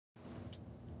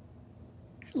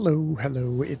Hello,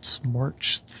 hello, it's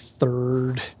March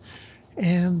 3rd,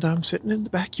 and I'm sitting in the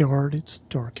backyard. It's a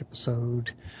dark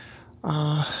episode.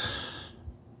 Uh,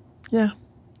 yeah,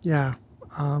 yeah,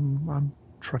 I'm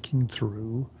trucking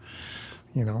through,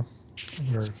 you know,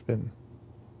 where I've been,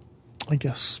 I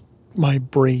guess, my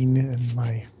brain and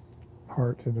my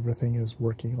heart and everything is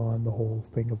working on the whole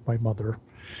thing of my mother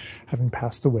having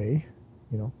passed away.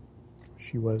 You know,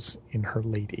 she was in her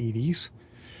late 80s.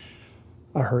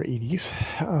 Her 80s.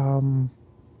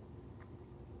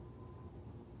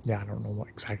 Yeah, I don't know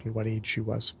exactly what age she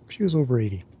was. She was over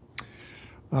 80.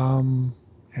 And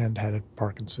had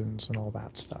Parkinson's and all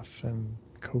that stuff. And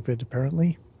COVID,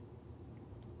 apparently.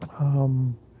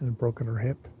 And had broken her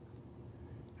hip.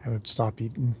 And had stopped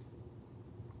eating.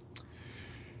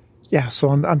 Yeah, so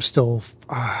I'm still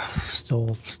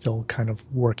kind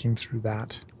of working through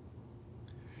that.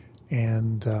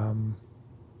 And,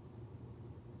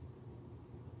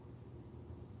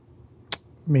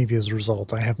 maybe as a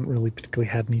result, I haven't really particularly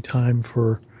had any time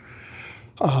for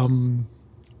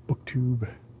booktube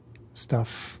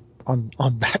stuff on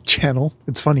that channel.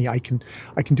 It's funny, I can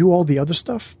do all the other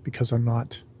stuff because I'm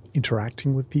not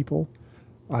interacting with people.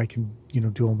 I can,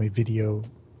 do all my the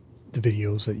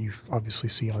videos that you obviously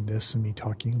see on this and me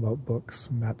talking about books,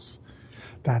 and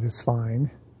that is fine.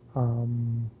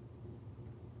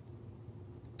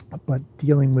 But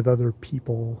dealing with other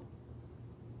people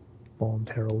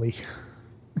voluntarily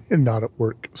and not at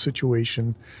work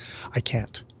situation, I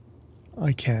can't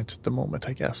at the moment,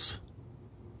 I guess.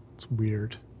 It's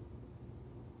weird.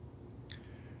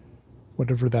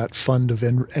 Whatever that fund of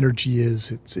energy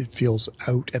is, it feels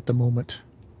out at the moment.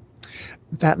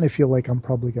 That, and I feel like I'm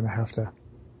probably going to have to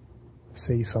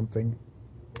say something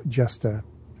just to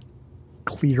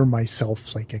clear myself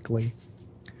psychically.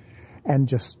 And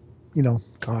just,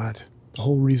 God, the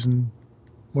whole reason,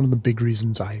 one of the big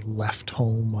reasons I left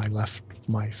home, I left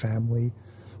my family,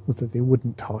 was that they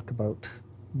wouldn't talk about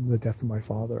the death of my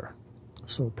father.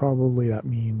 So probably that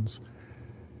means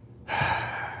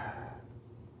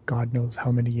God knows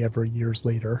how many ever years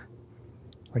later,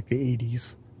 like the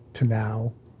 80s to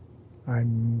now,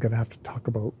 I'm going to have to talk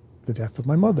about the death of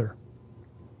my mother.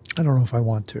 I don't know if I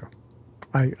want to.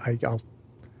 I'll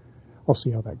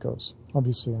see how that goes.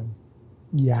 Obviously, I'm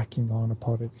yakking on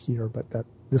about it here, but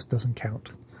this doesn't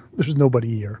count. There's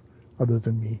nobody here other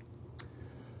than me.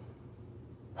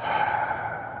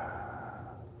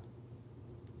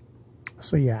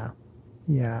 So yeah.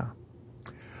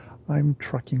 I'm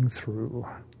trucking through.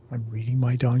 I'm reading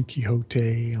my Don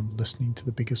Quixote. I'm listening to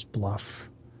The Biggest Bluff.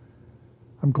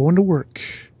 I'm going to work.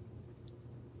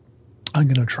 I'm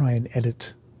going to try and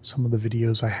edit some of the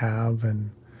videos I have,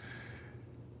 and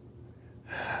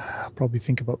I'll probably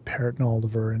think about Parrot and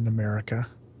Oliver in America.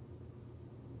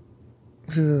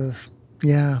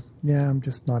 Yeah, I'm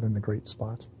just not in a great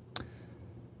spot.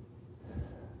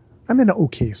 I'm in an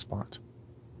okay spot.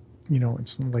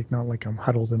 It's not like I'm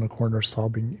huddled in a corner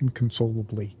sobbing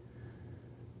inconsolably.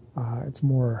 It's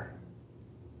more,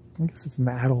 I guess it's an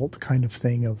adult kind of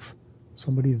thing of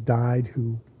somebody's died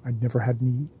who I never had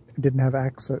didn't have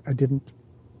access, I didn't,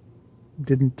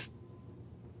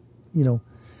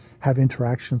 have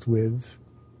interactions with,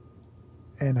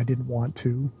 and I didn't want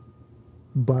to,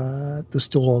 but there's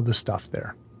still all this stuff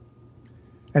there.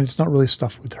 And it's not really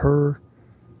stuff with her,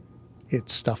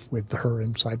 it's stuff with her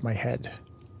inside my head.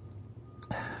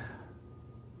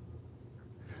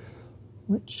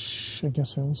 Which I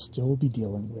guess I'll still be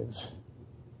dealing with.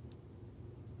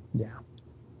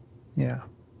 Yeah.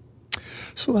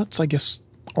 So that's, I guess,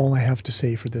 all I have to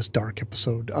say for this dark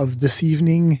episode of this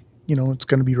evening. It's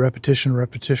going to be repetition,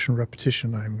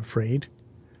 I'm afraid.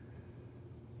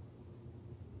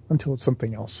 Until it's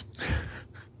something else.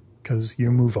 Because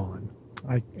you move on.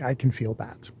 I can feel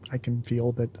that. I can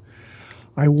feel that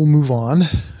I will move on,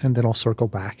 and then I'll circle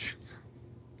back.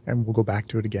 And we'll go back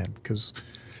to it again, because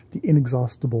the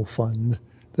inexhaustible fund,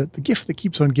 the gift that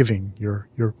keeps on giving, your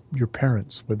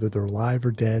parents, whether they're alive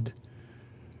or dead,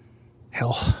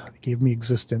 hell, they gave me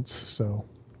existence, so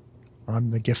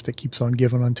I'm the gift that keeps on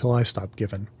giving until I stop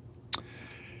giving.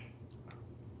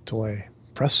 Until I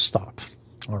press stop.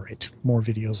 All right, more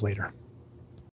videos later.